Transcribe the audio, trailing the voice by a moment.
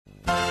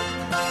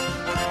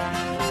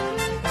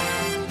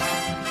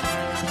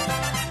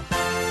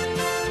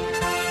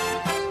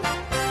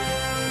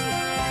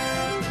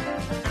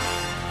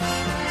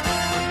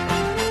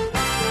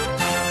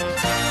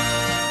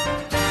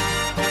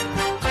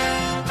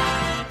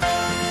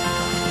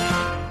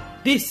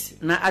This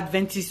na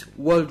Adventist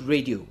World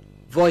Radio,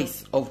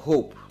 Voice of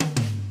Hope.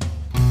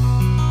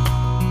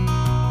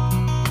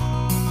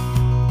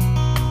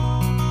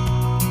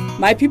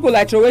 My people,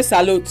 I throw a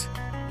salute.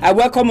 I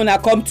welcome una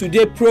come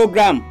today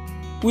program.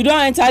 We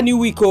don't enter new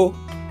week,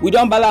 we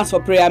don't balance for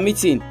prayer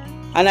meeting.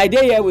 And I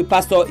dey here with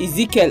Pastor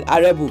Ezekiel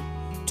Arebu.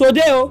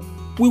 Today,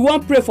 we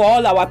want pray for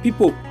all our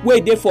people wey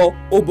dey for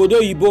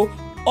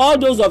obodo-oyibo, all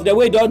those of the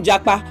way don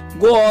japa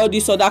go all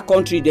this other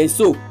country then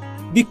so.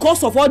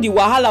 Because of all the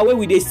wahala wey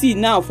we dey see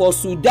now for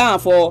Sudan,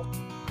 for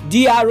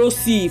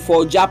DRC,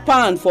 for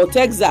Japan, for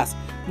Texas,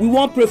 we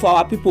want pray for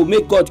our people,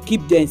 make God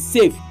keep them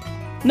safe.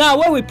 Now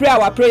when we pray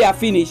our prayer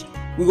finish,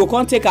 we go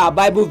come take our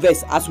Bible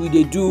verse as we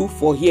dey do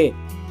for here.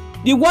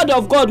 The word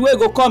of God wey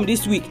go come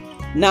this week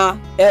na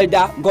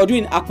Elder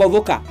Godwin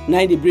Akpovoka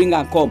na dey bring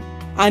am come.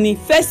 And in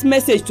first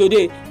message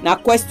today na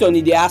question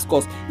he dey ask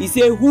us. He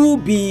say, who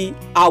be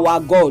our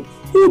God?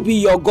 Who be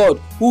your God?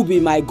 Who be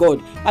my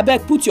God?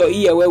 Abeg put your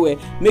ear where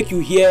make you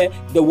hear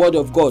the word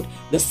of God.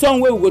 The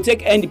song wey we go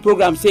take end the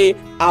program say,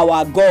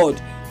 our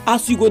God.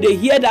 As you go dey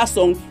hear that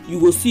song, you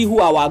go see who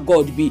our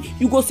God be.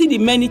 You go see the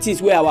many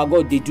things wey our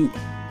God dey do.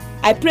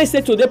 I pray say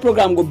today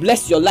program go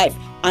bless your life,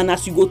 and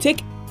as you go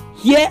take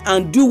hear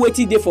and do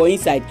wetin dey for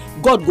inside,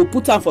 God go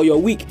put am for your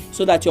week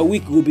so that your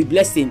week go be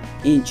blessing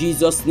in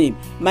Jesus name.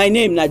 My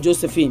name na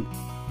Josephine.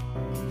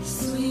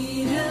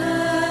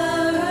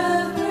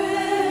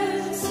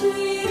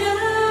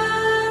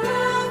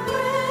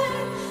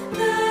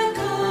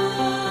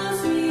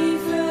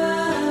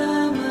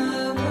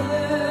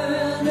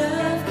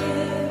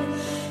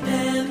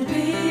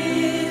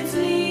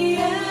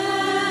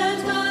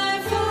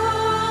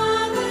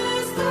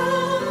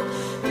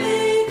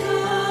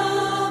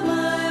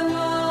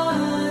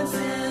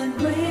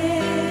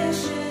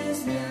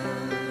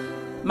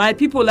 My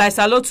people, I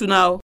salute you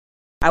now.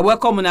 I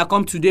welcome una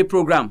come today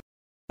program.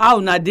 How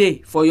una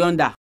dey for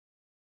yonda?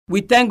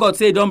 We thank God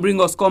say don't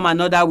bring us come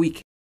another week.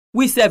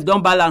 We self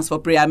don't balance for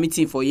prayer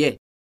meeting for here.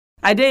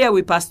 I dey here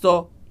with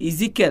Pastor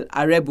Ezekiel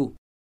Arebu.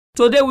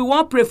 Today we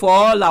want pray for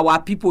all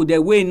our people the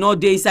way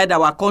not dey inside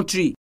our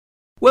country.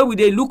 Where we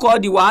dey look all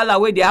the wahala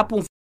wey dey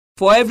happen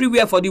for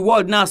everywhere for the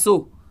world now.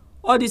 So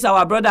all this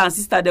our brother and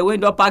sister the way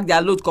don't pack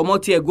their load come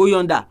out here go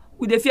yonder.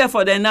 We dey fear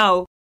for them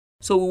now.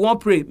 So we want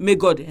pray, may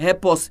God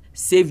help us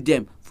save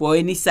them for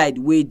any side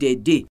way they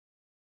dey.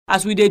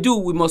 As we dey do,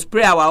 we must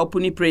pray our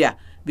opening prayer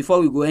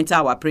before we go enter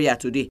our prayer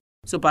today.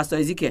 So Pastor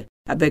Ezekiel,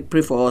 I beg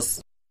pray for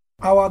us.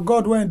 Our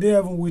God, when in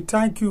heaven, we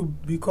thank you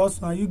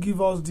because now you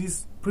give us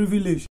this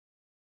privilege.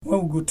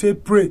 When we go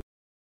take pray,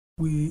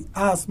 we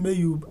ask, may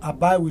you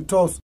abide with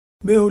us.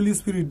 May Holy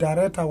Spirit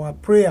direct our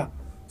prayer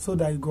so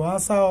that you go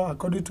answer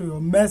according to your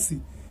mercy.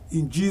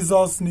 In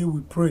Jesus' name we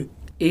pray.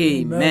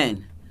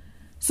 Amen.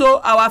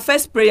 So our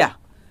first prayer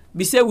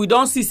be say we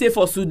don't see say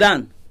for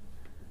Sudan.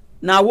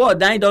 Now war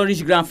then don't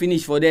reach ground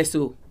finish for there.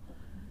 So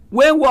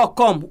when war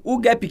come,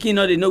 who get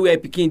pikin or they know where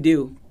pikin dey.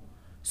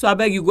 So I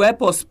beg you go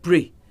help us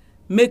pray.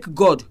 Make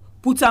God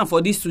put am for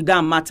this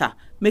Sudan matter.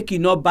 Make it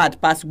not bad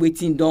pass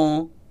waiting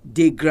down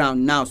dey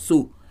ground now.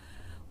 So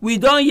we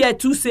don't hear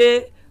to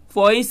say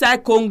for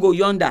inside Congo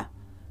yonder,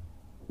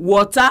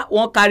 water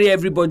won't carry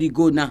everybody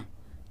go now.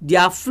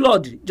 Their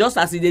flood, just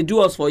as they do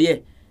us for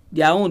here,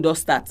 their own don't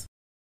start.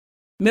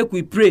 Make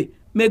we pray,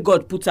 make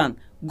God put on.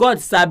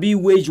 God sabi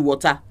wage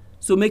water.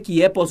 So make he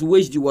help us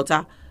wage the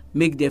water,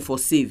 make them for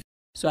save.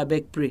 So I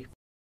beg pray.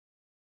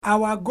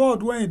 Our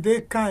God, when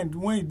they kind,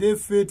 when they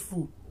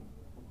faithful,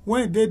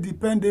 when they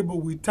dependable,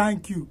 we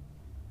thank you.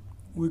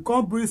 We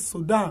can't breathe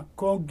Sudan,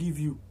 can't give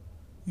you.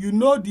 You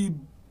know the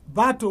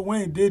battle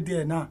when they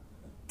there now.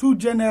 Two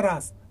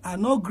generals, I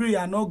no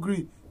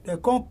agree. They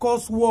can't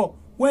cause war.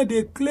 When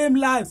they claim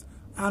lives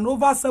and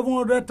over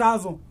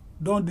 700,000,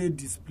 don't they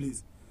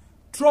displace?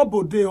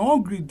 Trouble day,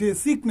 hungry day,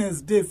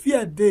 sickness day,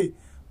 fear day.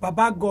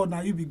 Baba God,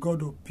 now you be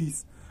God of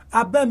peace.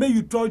 I beg may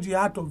you touch the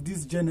heart of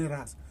these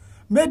generals.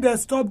 May they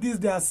stop this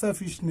their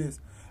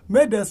selfishness.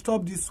 May they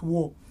stop this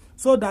war.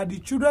 So that the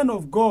children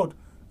of God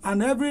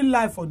and every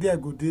life for their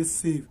good they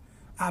save.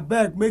 I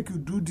beg make you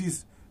do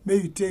this. May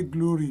you take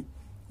glory.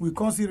 We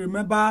constantly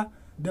remember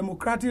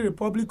Democratic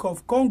Republic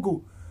of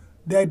Congo.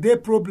 Their day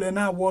problem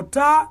now.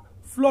 Water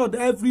flood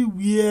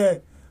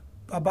everywhere.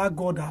 Baba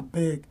God, I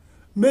beg.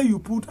 May you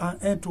put an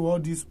end to all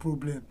these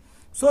problems.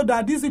 So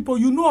that these people,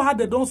 you know how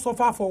they don't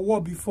suffer for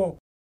war before.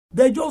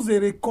 They just they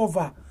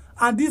recover.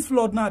 And this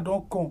flood now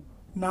don't come.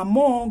 Now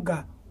more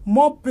hunger,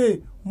 more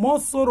pain, more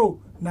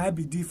sorrow. Now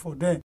be deep for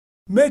them.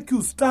 Make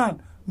you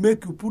stand.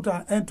 Make you put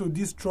an end to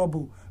this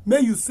trouble. May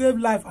you save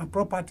life and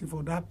property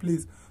for that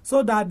place.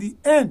 So that at the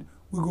end,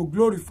 we go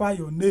glorify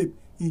your name.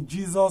 In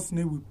Jesus'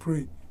 name we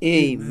pray.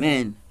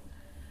 Amen.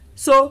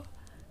 So,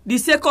 the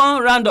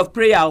second round of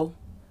prayer,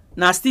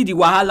 now still the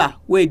wahala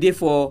wey dey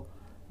for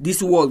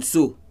this world.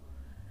 So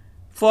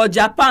for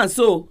Japan,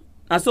 so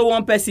and so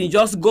one person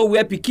just go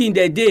where pikin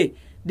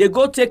they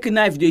go take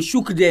knife, they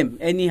shook them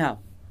anyhow.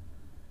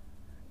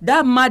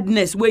 That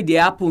madness wey dey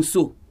happen,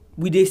 so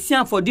we dey see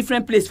am for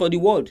different place for the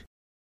world.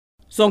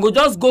 Some go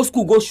just go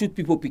school, go shoot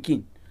people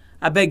pikin.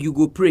 I beg you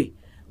go pray.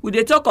 we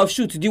dey talk of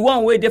shoot the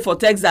one wey dey for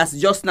Texas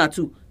just now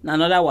too na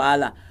another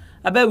wahala.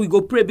 Abeg we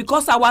go pray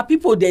because our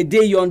people dey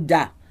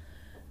yonda.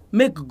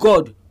 Make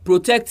God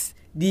protect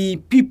the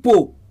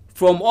people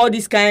from all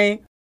this kind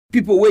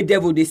people wey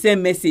devil dey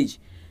send message,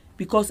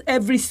 because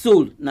every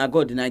soul na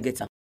God na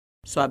get am.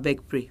 So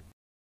abeg pray.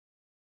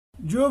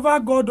 Jehovah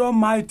God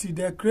Almighty,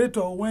 the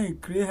creator when he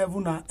create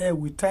heaven and earth,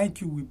 we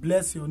thank you, we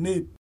bless your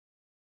name.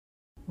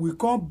 We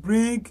come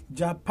bring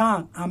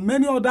Japan and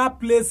many other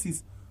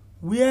places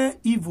where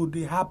evil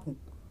dey happen.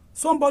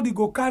 Somebody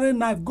go carry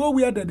knife, go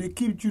where they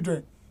keep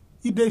children.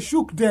 If they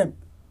shook them,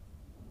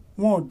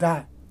 one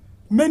die.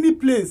 Many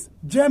places,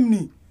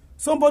 Germany,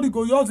 somebody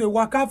go use a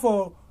waka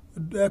for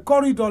a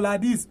corridor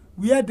like this,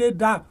 where they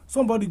die,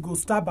 somebody go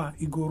stab her,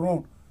 he go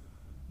run.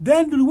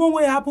 Then the one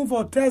way happen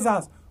for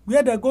Texas,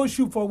 where they go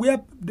shoot for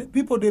where the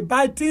people they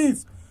buy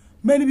things,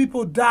 many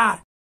people die.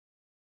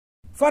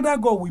 Father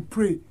God, we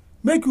pray,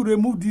 make you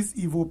remove these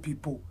evil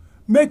people.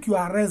 Make you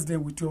arrest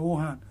them with your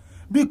own hand.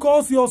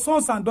 Because your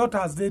sons and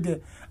daughters, they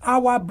there.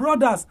 Our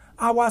brothers,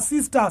 our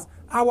sisters,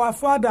 our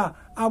father,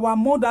 our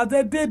mother,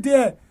 they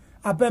there.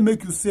 I bet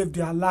make you save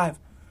their life.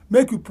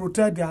 Make you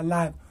protect their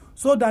life.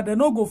 So that they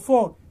don't go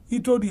fall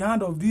into the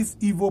hand of these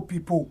evil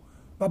people.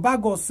 Baba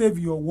God, save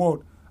your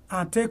word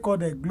and take all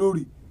the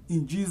glory.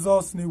 In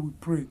Jesus' name we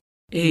pray.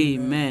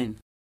 Amen.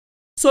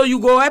 So you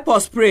go help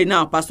us pray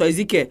now, Pastor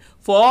Ezekiel,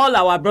 for all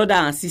our brother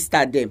and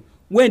sister them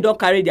when don't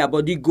carry their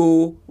body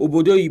go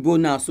obodo-oyibo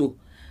now. So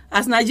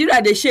as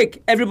Nigeria they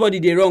shake, everybody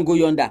they run go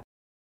yonder.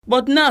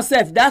 But now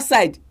sef that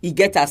side he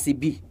get as he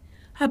be.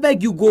 I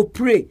beg you go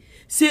pray.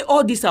 Say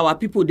all these our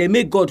people, they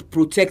make God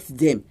protect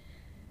them.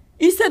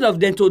 Instead of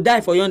them to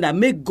die for yonder,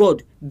 make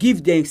God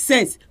give them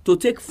sense to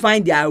take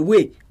find their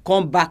way,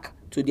 come back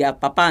to their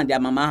papa and their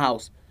mama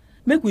house.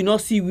 Make we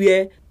not see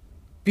where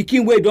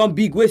pikin wey don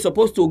big wey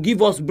supposed to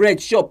give us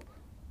bread shop,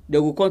 they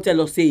will come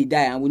tell us say he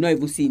die and we not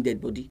even see him dead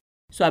body.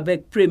 So I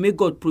beg pray, make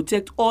God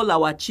protect all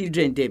our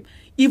children them,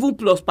 even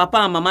plus papa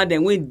and mama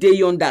them when they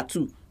yonder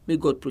too. May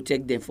God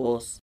protect them for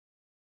us.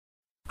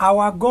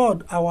 Our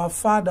God, our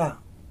Father,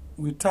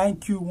 we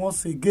thank you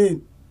once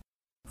again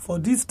for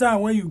this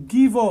time when you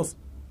give us.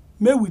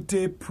 May we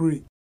take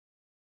pray.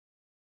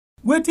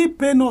 Wetin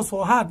pain us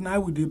for heart now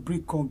we dey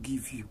bring come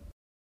give you.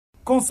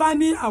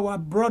 Concerning our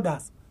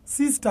brothers,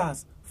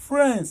 sisters,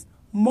 friends,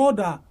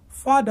 mother,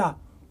 father,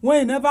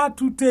 when never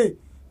too take,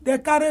 they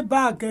carry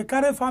bag, they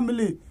carry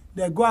family,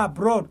 they go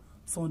abroad.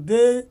 So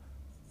they,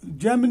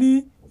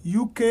 Germany,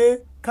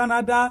 UK,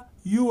 Canada,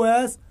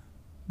 US,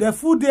 they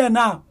full there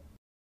now.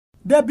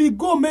 They be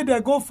go, may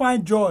they go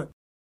find joy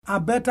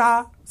and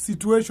better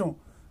situation.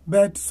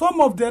 But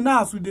some of them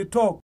now, as we dey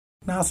talk,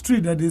 now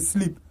street that they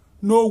sleep,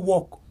 no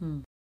work.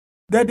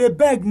 That they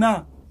beg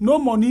now, no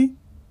money,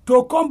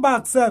 to come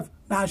back self,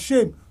 now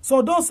shame.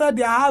 So don't sell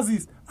their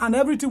houses and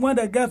everything when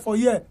they get for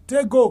here,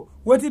 take go,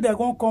 wait till they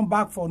gonna come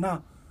back for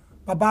now.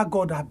 Baba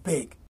God, I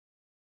beg.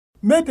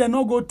 May they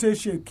not go take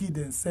shake key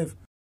themselves.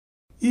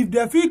 If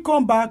they feel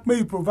come back, may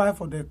you provide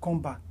for them come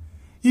back.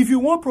 If you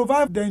won't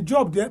provide them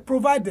job, they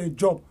provide them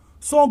job.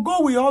 So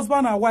go with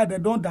husband and wife, they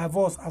don't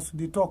divorce as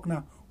they talk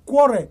now.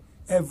 Quarrel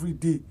every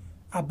day.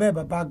 I beg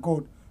Baba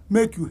God,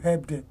 make you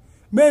help them.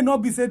 May it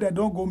not be said they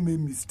don't go make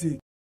mistake.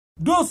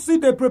 Those see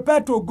they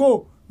prepare to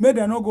go, may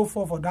they not go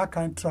fall for that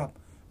kind of trap.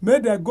 May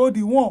they go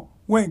the one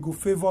when go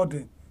favor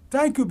them.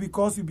 Thank you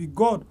because you be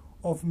God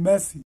of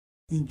mercy.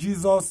 In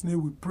Jesus'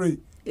 name we pray.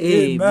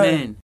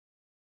 Amen.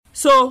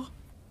 So,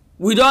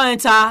 we don't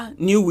enter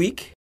new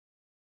week.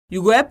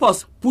 You go help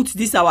us put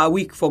this our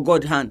week for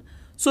God's hand,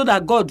 so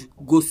that God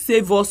go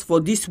save us for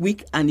this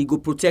week and he go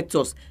protect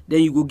us.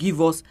 Then you go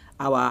give us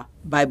our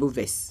Bible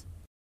verse.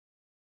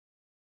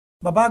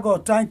 Baba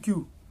God, thank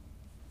you.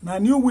 Now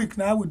new week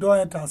now we don't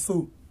enter,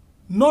 so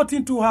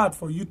nothing too hard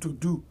for you to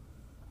do.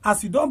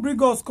 As you don't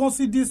bring us come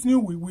see this new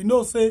week, we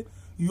know say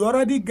you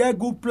already get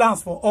good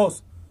plans for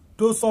us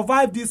to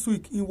survive this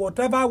week in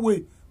whatever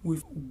way we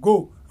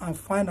go and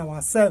find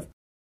ourselves.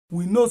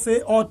 We know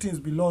say all things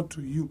belong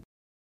to you.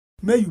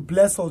 May you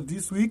bless us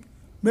this week.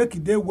 Make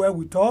it day well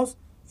with us.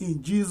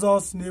 In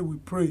Jesus' name we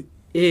pray.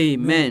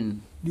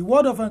 Amen. The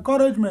word of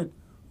encouragement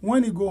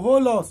when he go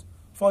hold us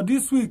for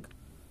this week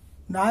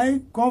now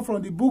come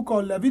from the book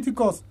of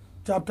Leviticus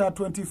chapter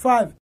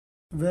 25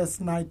 verse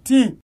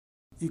 19.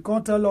 He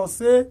can tell us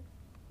say,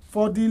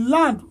 for the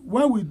land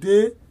when we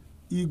dey,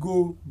 he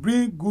go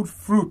bring good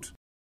fruit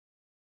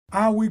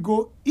and we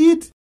go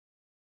eat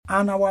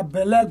and our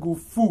belly go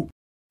full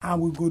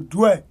and we go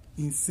dwell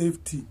in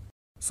safety.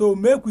 So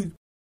make we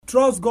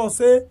trust God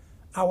say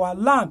our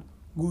land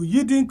go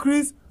yield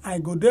increase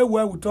and go dey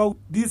well with us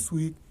this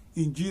week.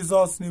 In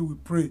Jesus' name we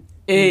pray.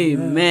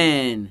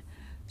 Amen.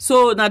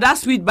 So now that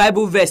sweet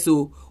Bible verse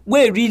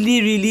wey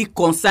really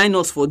concern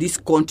us for this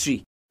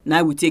country.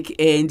 Now we take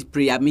end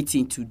prayer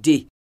meeting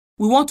today.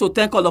 We want to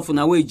thank all of you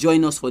now wey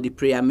join us for the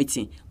prayer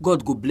meeting.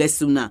 God go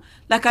bless you now.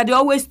 Like I dey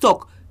always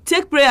talk,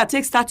 take prayer,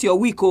 take start your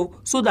week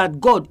so that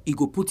God he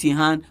go put in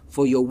hand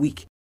for your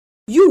week.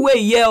 You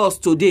wey hear us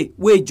today,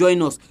 wey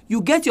join us,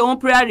 you get your own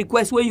prayer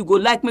request where you go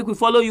like make we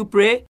follow you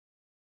pray.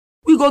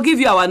 We go give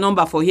you our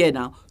number for here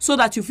now so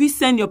that you fit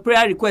send your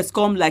prayer request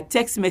come like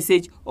text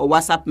message or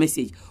WhatsApp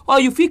message, or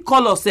you fit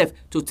call us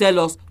to tell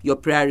us your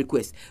prayer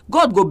request.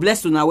 God go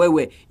bless una well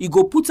well. He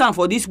go put am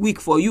for this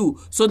week for you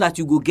so that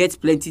you go get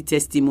plenty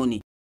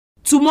testimony.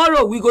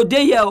 Tomorrow we go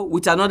dey here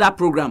with another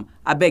program.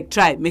 Abeg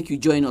try make you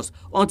join us.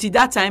 Until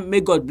that time,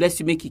 may God bless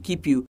you, make He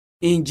keep you.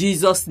 In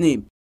Jesus'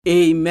 name,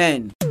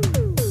 amen.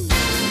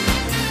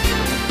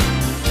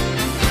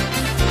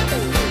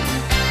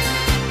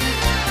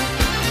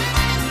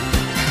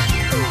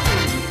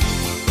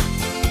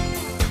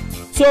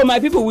 So my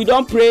people, we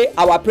don pray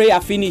our prayer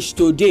finish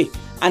today,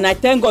 and I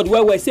thank God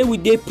well say we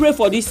dey pray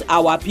for this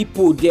our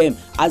people dem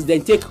as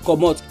dem take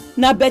comot.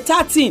 Na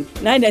better thing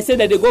na dem say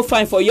that they go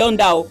find for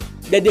yonda o.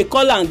 That they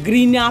call am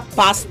greener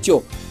pasture.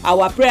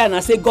 Our prayer na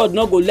say God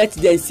no go let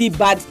them see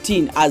bad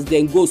thing as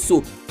dem go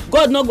so.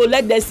 God no go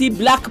let them see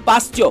black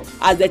pasture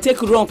as they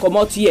take run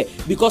comot here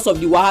because of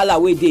the wahala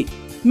wey dey.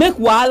 Make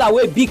wahala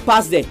wey big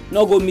pass them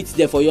no go meet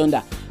them for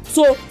yonder.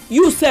 So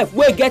you sef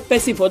wey get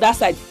person for that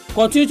side,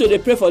 continue to dey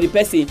pray for the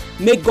person.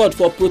 Make God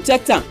for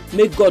protect am,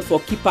 make God for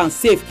keep am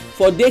safe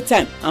for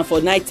daytime and for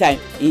night time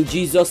in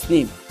Jesus'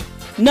 name.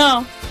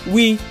 Now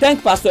we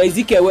thank Pastor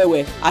Ezekiel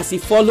well as he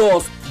follow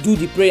us do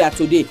the prayer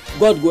today.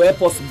 God go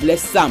help us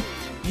bless am.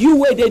 You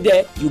wey dey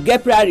there, you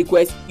get prayer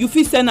request, you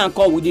fit send am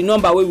call with the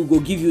number wey we go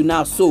give you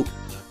now. So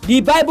the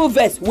Bible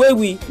verse wey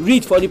we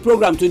read for the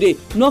program today,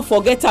 no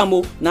forget am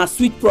o, na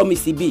sweet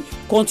promise e be.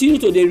 Continue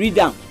to dey read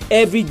am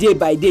every day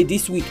by day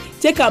this week.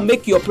 Take and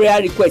make your prayer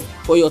request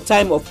for your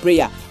time of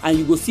prayer, and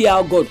you go see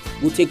how God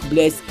will take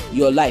bless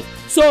your life.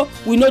 So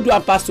we no do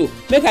am pass o.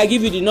 Make I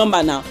give you the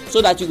number now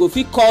so that you go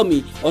fit call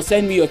me or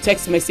send me your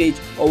text message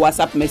or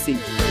WhatsApp message.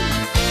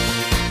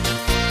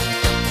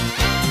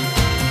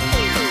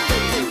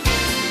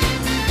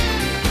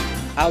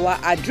 Our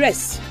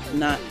address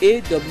na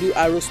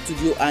AWR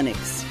Studio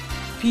Annex,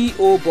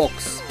 P.O.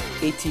 Box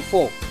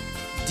 84,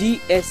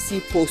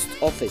 DSC Post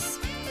Office,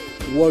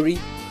 Warri,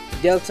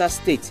 Delta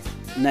State,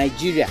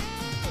 Nigeria.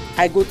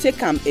 I go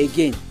take am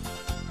again.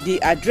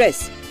 The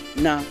address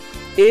na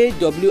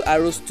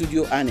AWR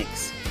Studio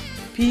Annex,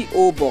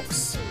 P.O.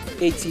 Box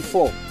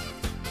 84,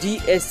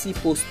 DSC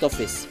Post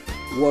Office,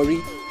 Warri,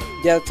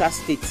 Delta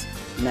State,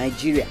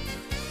 Nigeria.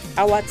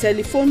 Our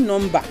telephone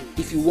number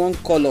if you wan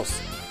call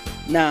us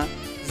na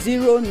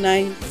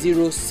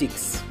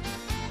 0906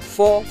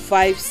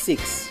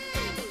 456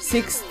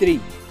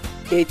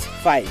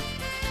 6385.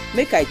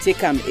 Make I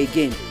take am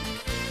again.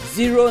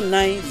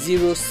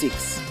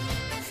 0906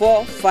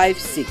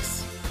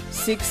 456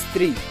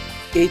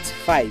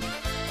 6385.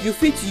 You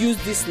fit use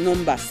this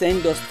number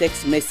send us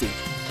text message,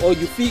 or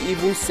you fit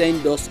even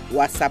send us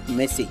WhatsApp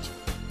message.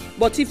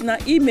 But if na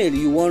email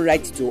you wan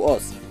write to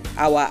us,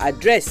 our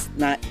address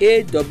na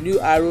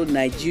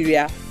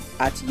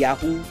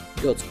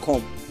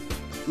awronigeria@yahoo.com.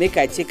 Make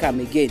I take am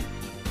again.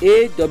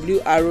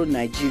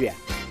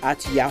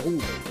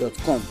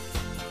 awronigeria@yahoo.com.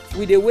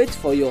 We dey wait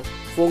for your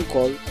phone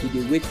call, we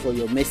dey wait for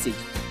your message.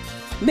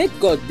 Make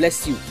God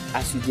bless you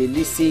as you dey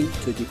listen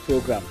to the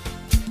program.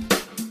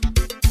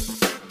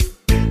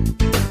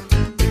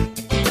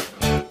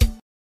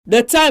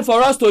 The time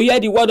for us to hear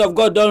the word of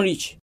God don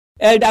reach.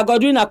 Elder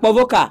Godwin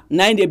Akpovoka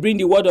na dey bring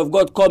the word of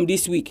God come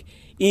this week.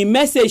 In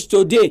message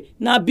today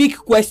na big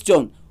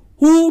question.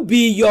 Who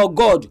be your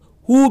God?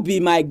 Who be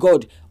my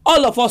God?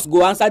 All of us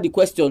go answer the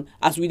question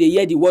as we dey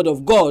hear the word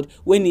of God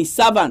when His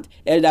servant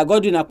Elder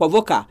Godwin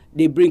Akpovoka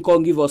dey bring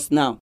come give us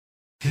now.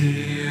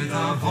 Hear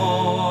the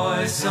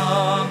voice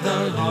of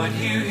the Lord,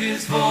 hear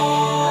His voice.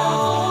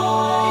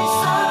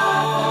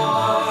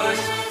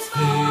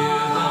 Hear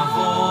the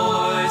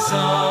voice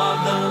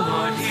of the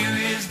Lord, hear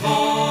His voice.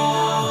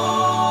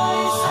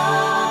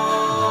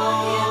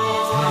 Hear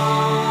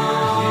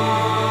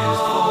His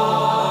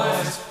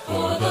voice.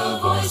 For the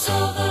voice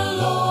of the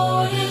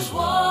Lord is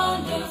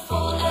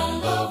wonderful,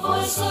 and the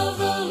voice of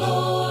the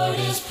Lord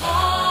is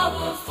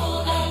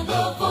powerful, and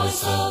the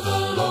voice of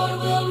the Lord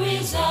will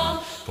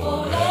resound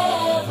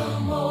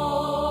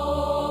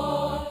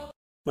forevermore.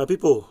 My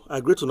people,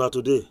 I greet una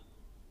today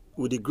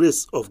with the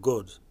grace of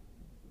God.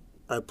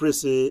 I pray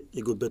say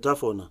it go better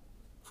for una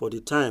for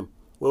the time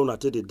when una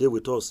take the day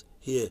with us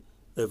here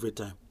every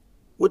time.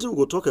 What we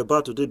go talk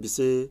about today be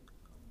say,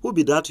 who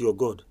be that your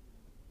God?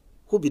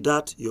 Who be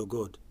that your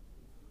God?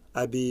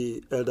 I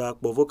be Elder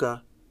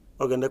Akpovoka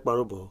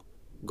Ogenekparobo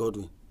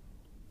Godwin.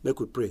 Make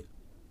we pray.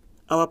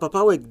 Our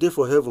Papa wey dey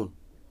for heaven,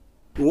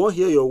 we wan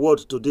hear your word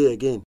today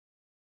again.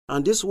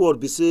 And this word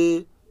be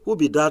say, who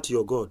be that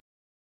your God?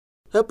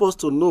 Help us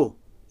to know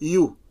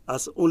you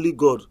as only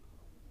God,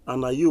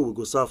 and na you we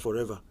go serve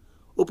forever.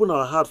 Open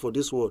our heart for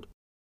this word.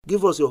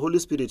 Give us your Holy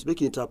Spirit,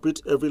 make it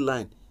interpret every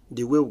line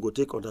the way we go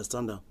take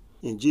understand them.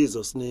 In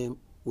Jesus' name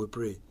we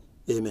pray.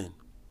 Amen.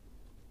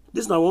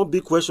 This is now one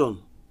big question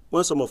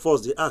when some of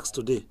us they ask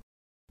today.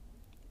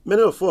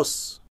 Many of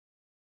us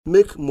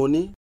make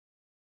money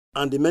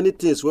and the many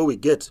things where we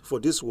get for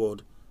this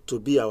world to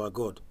be our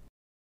God.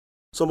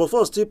 Some of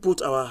us still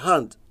put our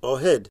hand or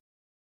head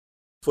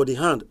for the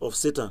hand of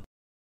Satan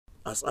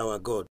as our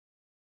God.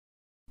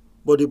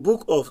 But the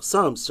book of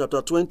Psalms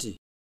chapter 20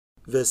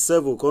 verse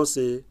 7 can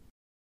say,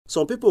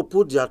 some people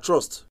put their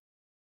trust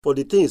for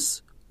the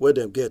things where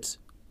them get,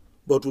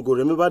 but we go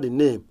remember the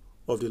name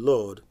of the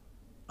Lord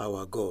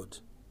our God.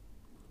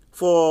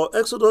 For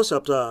Exodus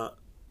chapter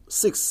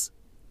 6,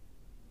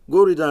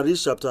 go read and read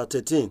chapter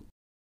 13.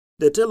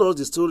 They tell us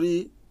the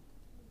story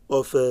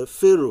of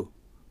Pharaoh,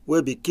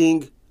 where be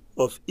king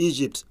of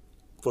Egypt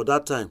for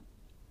that time.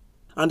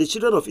 And the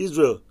children of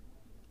Israel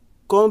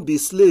can't be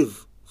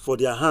slave for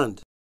their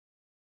hand.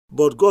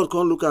 But God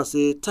can't look and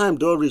say, time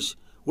don't reach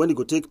when he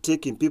go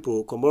taking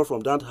people come out from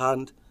that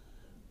hand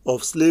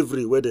of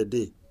slavery where they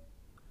dey.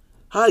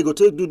 How he go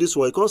take do this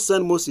one? He can't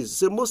send Moses.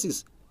 Say,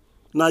 Moses,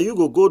 now you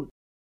go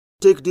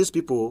take these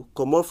people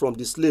come out from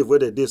the slave where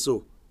they dey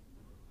so.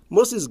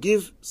 Moses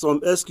give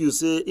some excuse,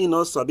 say, he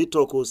not sabi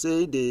talk or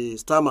say they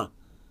stammer.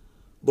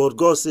 But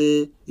God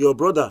say, your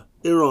brother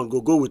Aaron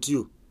go with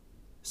you.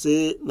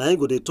 Say, now he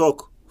go dey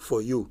talk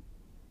for you.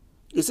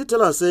 He still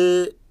tell us,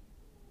 say,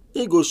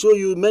 he go show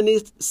you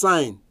many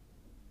signs,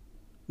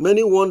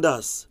 many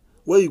wonders,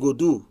 what you go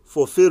do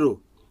for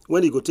Pharaoh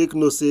when he go take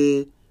no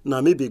say,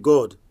 na me be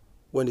God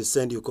when he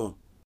send you come.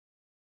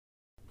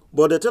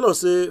 But they tell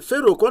us, say,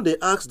 Pharaoh come they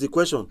ask the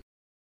question,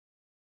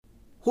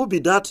 who be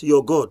that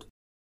your God?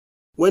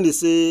 When he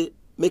say,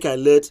 make I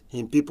let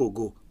him people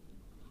go.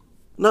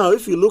 Now,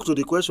 if you look to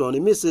the question,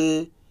 it may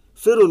say,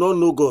 Pharaoh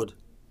don't know God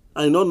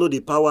and he don't know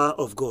the power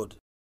of God.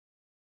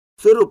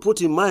 Pharaoh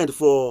put in mind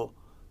for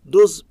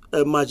those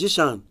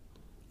magicians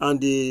and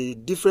the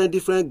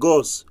different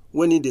gods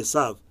when he they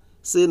serve,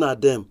 saying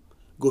at them,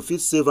 go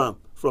fit save them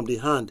from the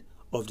hand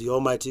of the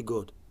Almighty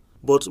God.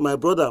 But my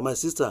brother, my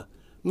sister,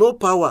 no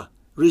power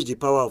reach the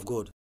power of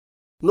God.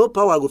 No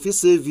power go fit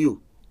save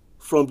you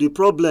from the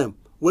problem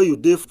where you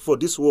dey for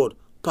this world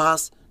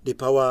past the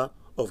power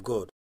of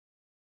God.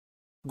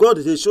 God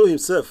dey show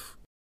himself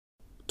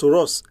to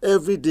us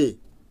every day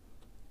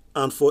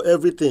and for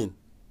everything.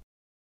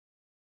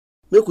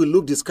 Make we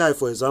look the sky,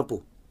 for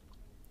example.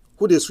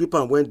 Who dey sweep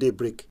am when day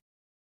break?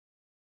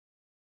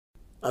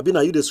 Abi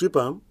na you dey sweep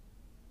am?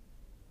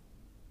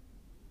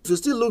 If you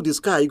still look the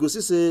sky, you go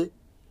see say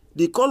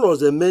the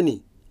colors are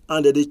many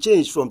and they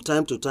change from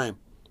time to time.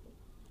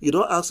 You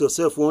don't ask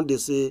yourself one day,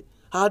 say,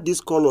 how these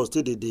colors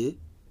take the day?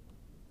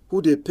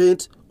 Who they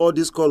paint all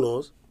these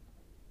colors?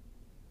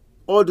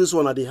 All this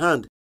one at the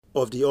hand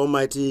of the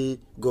Almighty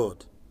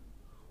God.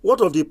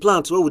 What of the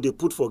plants where would they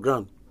put for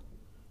ground?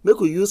 Make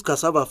we use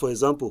cassava, for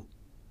example.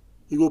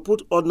 You go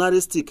put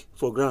ordinary stick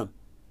for ground.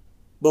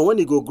 But when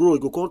it go grow,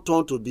 it go come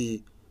turn to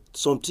be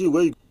something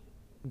where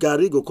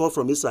garri go come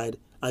from inside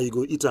and you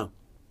go eat them.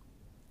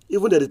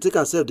 Even that they take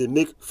themselves, they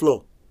make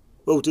flour,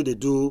 where we take they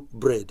do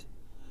bread.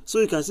 So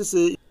you can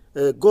see,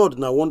 say, God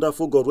na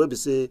wonderful God, where we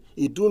say,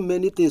 he do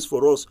many things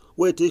for us,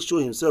 where he take show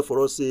himself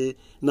for us, say,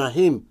 na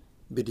him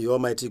be the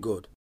Almighty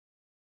God.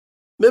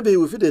 Maybe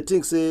we feel they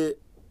think, say,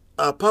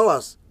 our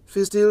powers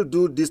fit still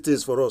do these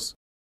things for us.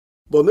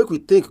 But make we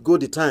think go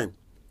the time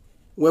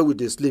when we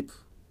dey sleep,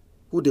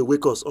 who they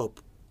wake us up.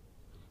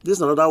 This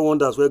is another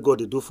wonders where God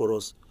they do for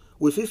us.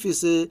 We feel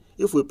say,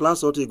 if we plant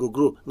something, it go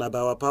grow, na by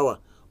our power.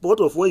 But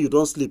what of when you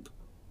don't sleep?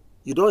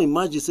 You don't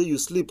imagine, say, you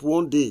sleep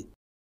one day,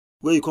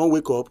 where you can't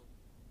wake up.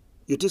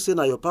 You think, say,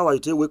 now your power, you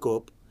take wake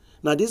up.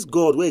 Now this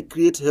God, where he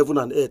create heaven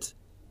and earth,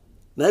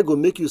 now he go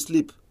make you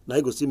sleep, now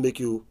he go still make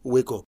you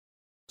wake up.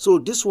 So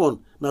this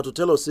one, now to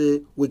tell us,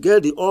 say, we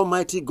get the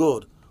Almighty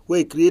God, where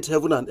he create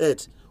heaven and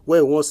earth, where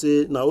he wants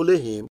say, now only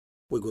him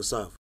we go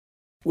serve.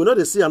 We know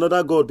they see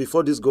another God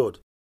before this God.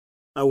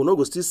 And we not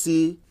go still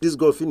see this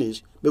God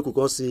finish, make we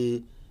can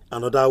see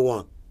another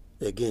one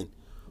again.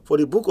 For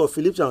the book of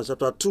Philippians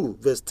chapter 2,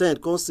 verse 10,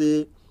 can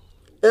say,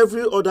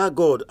 every other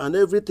God and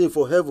everything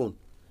for heaven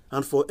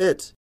and for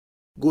earth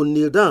go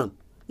kneel down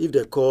if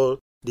they call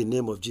the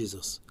name of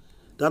Jesus.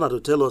 That to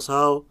tell us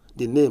how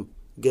the name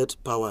get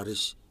power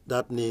rich.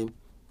 That name,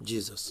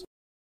 Jesus.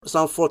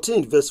 Psalm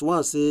 14, verse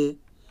 1 say,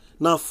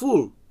 now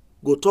fool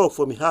go talk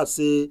from his heart,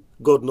 say,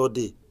 God not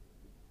dey.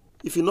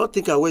 If you not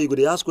think away, you go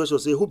to ask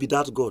questions, say, who be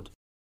that God?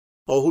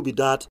 Or who be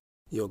that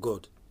your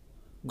God?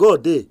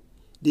 God dey.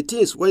 The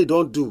things when he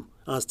don't do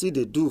and still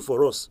they do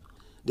for us,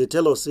 they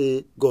tell us,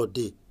 say, God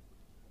dey.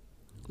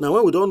 Now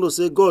when we don't know,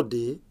 say, God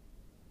dey,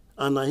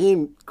 and na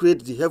him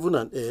create the heaven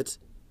and earth,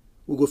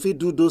 we go fit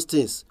do those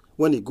things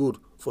when he good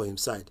for him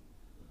side.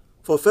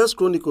 For 1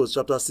 Chronicles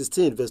chapter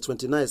 16, verse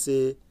 29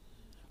 say,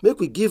 make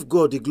we give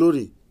God the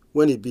glory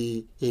when he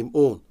be him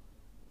own.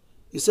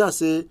 You see, I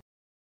say,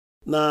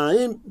 now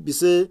him be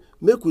say,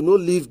 make we no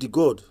leave the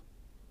God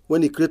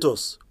when he create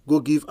us, go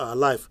give our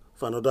life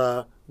for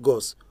another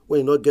gods,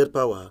 when he not get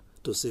power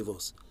to save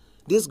us.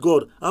 This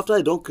God, after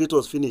he don't create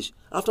us finish,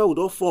 after we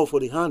don't fall for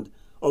the hand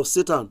of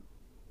Satan,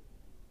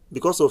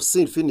 because of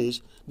sin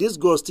finish, this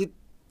God still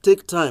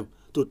take time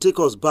to take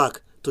us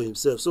back to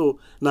himself. So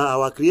now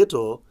our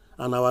creator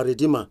and our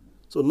redeemer.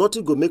 So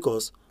nothing go make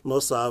us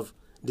not serve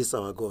this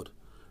our God.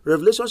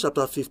 Revelation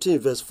chapter 15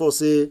 verse 4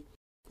 say,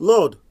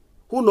 Lord,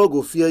 who not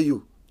go fear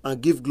you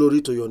and give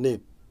glory to your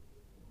name?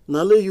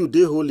 Now let you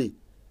dey holy,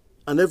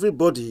 and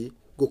everybody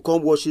go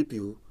come worship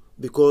you,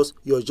 because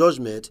your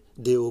judgment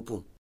dey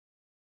open.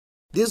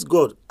 This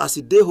God, as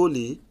he dey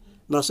holy,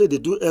 na so he dey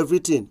do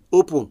everything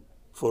open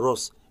for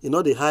us. He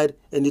no dey hide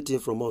anything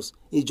from us.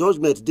 His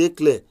judgment dey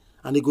clear,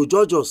 and he go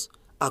judge us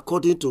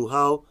according to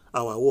how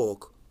our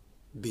work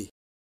be.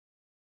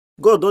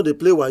 God no dey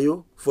play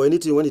wayo for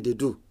anything when he dey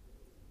do.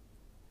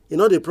 He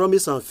no dey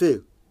promise and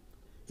fail.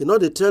 He no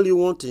dey tell you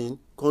one thing,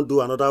 come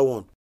do another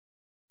one.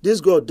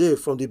 This God dey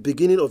from the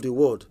beginning of the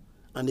world,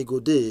 and he go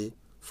dey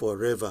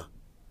forever.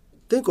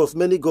 Think of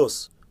many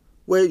gods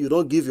where you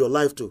don't give your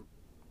life to,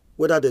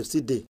 whether they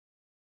still dey.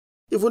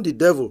 Even the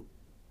devil,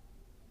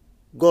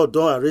 God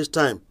don't arrange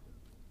time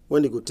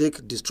when he go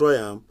take destroy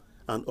him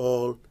and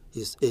all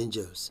his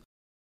angels.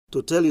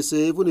 To tell you,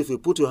 say, even if you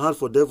put your hand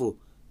for devil,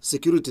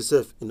 security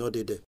self, you know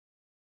they there.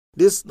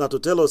 This na to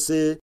tell us,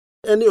 say,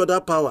 any other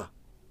power,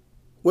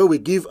 when we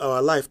give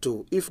our life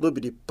to, if not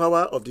be the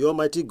power of the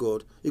Almighty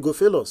God, it go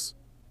fail us.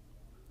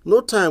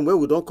 No time when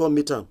we don't come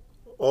meet him,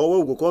 or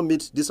when we go come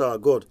meet this our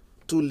God,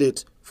 too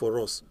late for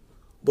us.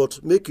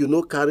 But make you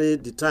no carry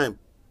the time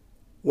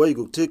when you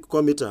go take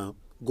come meet him,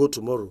 go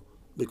tomorrow,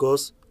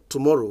 because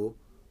tomorrow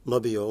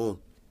not be your own.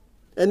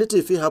 Anything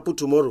if it happen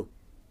tomorrow,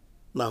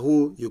 now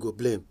who you go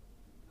blame?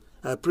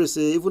 I pray,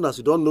 say, even as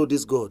you don't know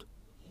this God,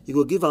 you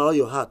go give him all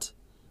your heart,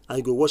 and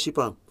you go worship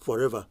him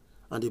forever,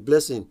 and the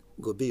blessing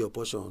go be your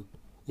portion.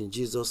 In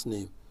Jesus'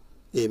 name,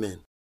 amen.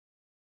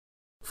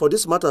 For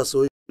this matter,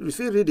 so if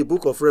you read the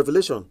book of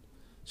Revelation,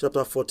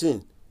 chapter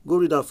 14, go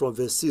read that from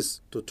verse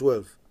 6 to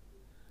 12.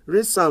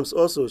 Read Psalms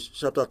also,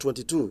 chapter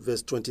 22,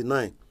 verse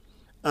 29,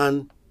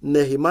 and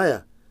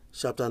Nehemiah,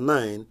 chapter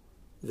 9,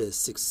 verse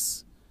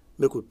 6.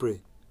 Make we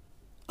pray.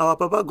 Our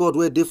Papa God,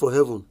 where dey for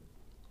heaven,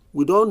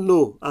 we don't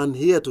know and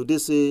hear today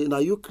say, now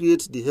you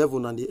create the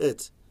heaven and the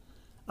earth,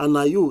 and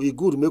now you, it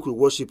good make we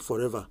worship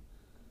forever.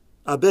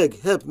 I beg,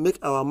 help make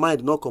our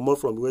mind not come out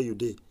from where you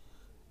dey.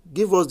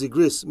 Give us the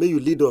grace, may you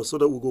lead us so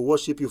that we go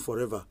worship you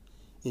forever.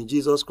 In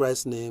Jesus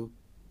Christ's name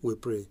we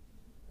pray.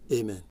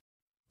 Amen.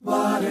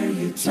 Water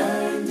you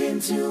turned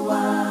into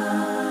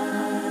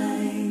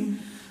wine.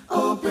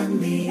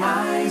 Open the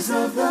eyes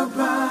of the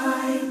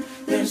blind.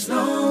 There's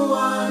no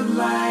one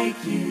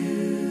like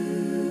you.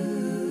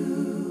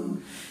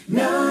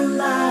 None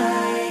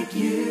like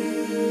you.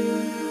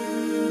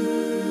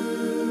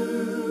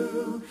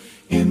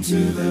 Into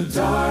the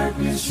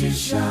darkness you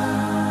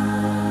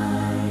shine.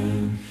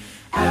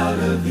 Out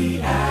of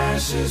the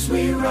ashes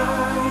we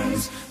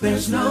rise.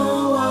 There's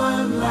no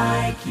one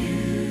like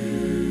you.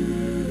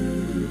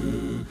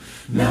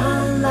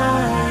 None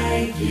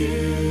like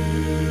you.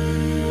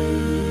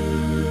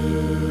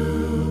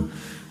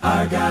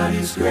 Our God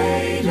is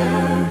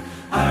greater.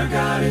 Our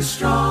God is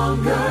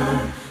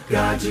stronger.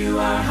 God, you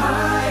are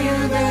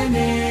higher than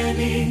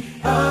any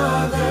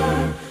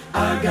other.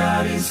 Our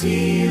God is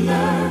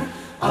healer.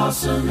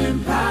 Awesome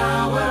in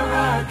power.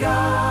 Our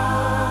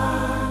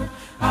God.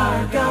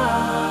 Our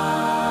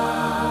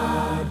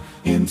God.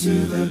 Into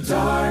the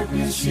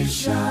darkness you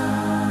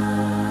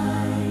shine.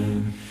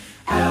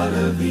 Out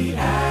of the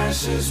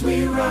ashes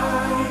we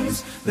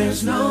rise.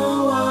 There's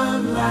no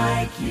one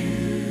like you.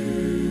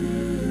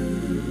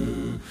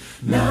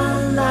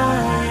 None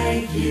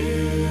like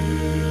you.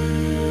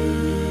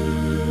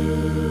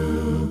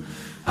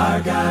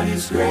 Our God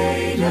is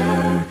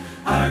greater.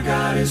 Our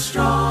God is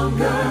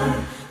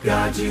stronger.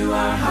 God, you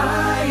are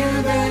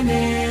higher than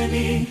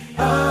any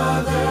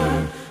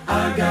other.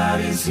 Our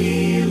God is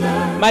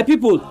healer. My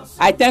people,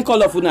 I thank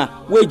all of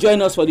una wey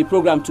join us for the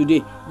program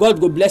today. God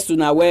go bless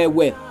una well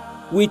well.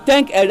 We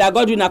thank Elder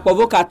Godwin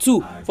Akpovoka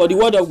too for the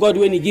word of God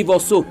when he give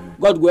us so.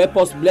 God go help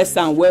us bless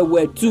am well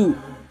well too.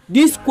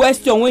 This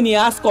question when he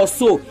ask us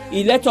so,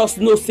 he let us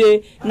know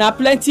say na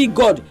plenty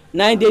God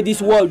na in dey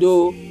this world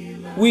oh.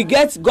 We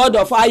get God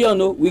of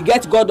iron oh, we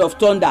get God of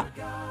thunder.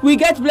 We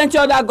get plenty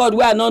other God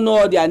wey I no know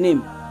all their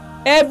name.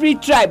 Every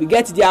tribe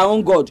get their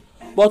own God,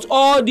 but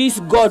all these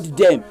God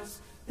them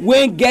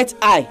when get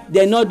eye,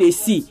 they no dey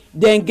see,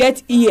 then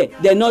get ear,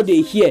 they no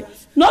dey hear.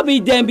 No be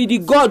them be the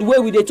God wey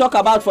we dey talk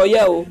about for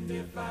here oh.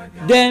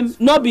 Them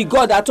no be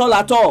God at all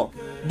at all.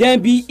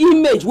 Them be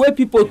image wey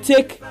people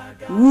take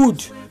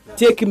wood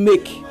take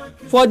make.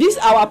 For this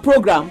our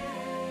program,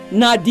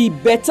 na the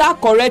better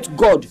correct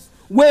God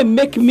wey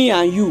make me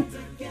and you,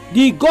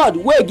 the God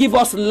wey give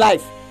us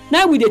life,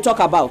 now we dey talk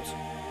about.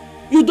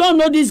 You don't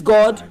know this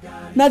God?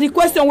 Now the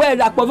question where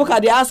Akpovoka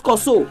dey ask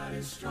us so,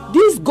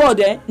 this God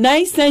na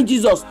he send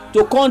Jesus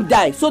to come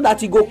die so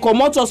that he go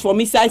comot us from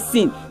inside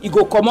sin, he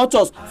go comot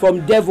us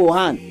from devil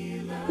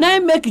hand. Now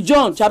make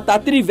John chapter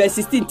 3 verse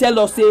 16 tell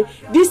us say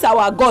this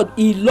our God,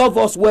 he love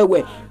us well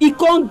well. He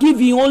can't give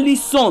his only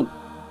son,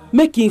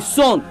 make his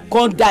son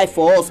come die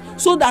for us,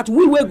 so that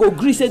we will go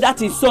gree say that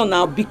his son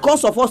now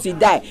because of us he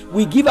die,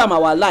 we give him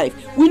our life.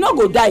 We not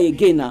go die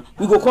again now,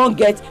 we go come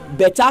get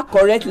better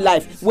correct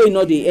life wey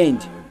not the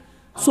end.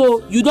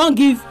 So you don't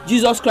give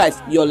Jesus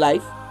Christ your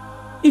life.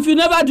 If you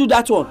never do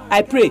that one,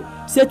 I pray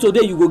say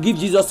today you go give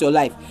Jesus your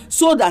life,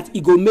 so that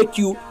he go make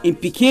you in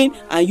pikin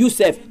and you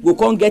sef go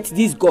come get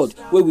this God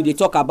wey we dey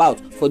talk about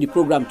for the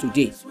program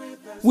today.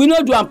 we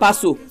no do am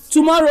pass o.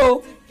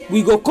 Tomorrow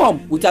we go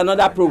come with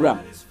another program.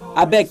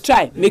 Abeg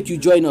try make you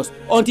join us.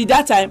 Until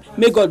that time,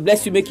 may God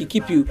bless you, make He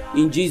keep you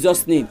in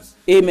Jesus' name.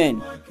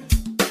 Amen.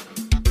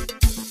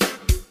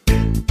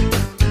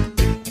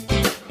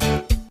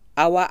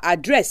 Our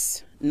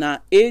address na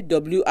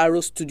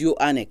AWR Studio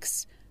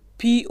Annex,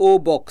 P.O.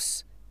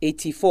 Box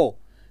 84,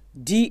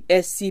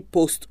 DSC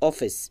Post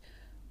Office,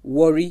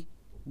 Warri,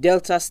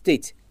 Delta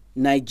State,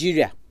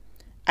 Nigeria.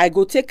 I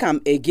go take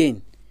am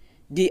again.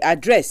 The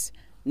address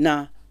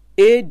na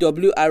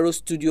AWR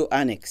Studio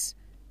Annex,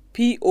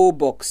 P.O.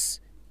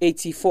 Box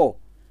 84,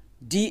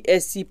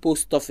 DSC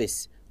Post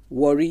Office,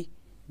 Warri,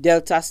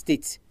 Delta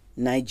State,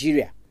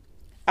 Nigeria.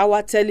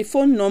 Our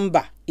telephone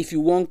number, if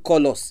you wan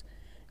call us,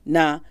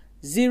 na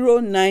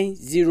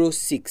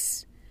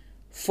 0906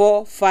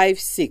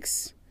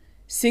 456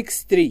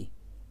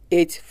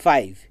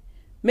 6385.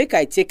 Make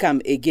I take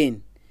am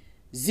again.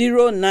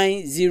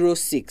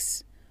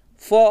 0906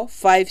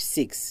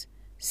 456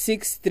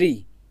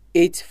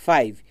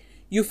 6385.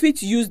 You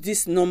fit use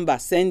this number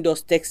send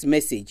us text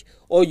message,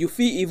 or you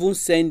fit even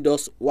send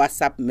us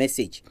WhatsApp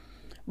message.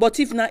 But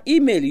if na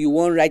email you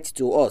wan write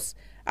to us,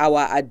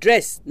 our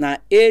address na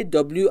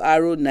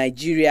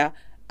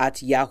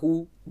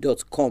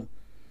awrnigeria@yahoo.com.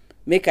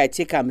 Make I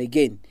take am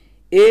again.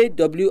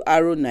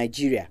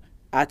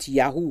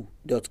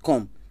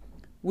 awrnigeria@yahoo.com.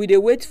 We dey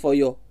wait for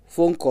your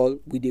phone call.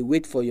 We dey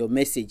wait for your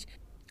message.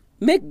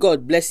 Make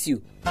God bless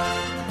you.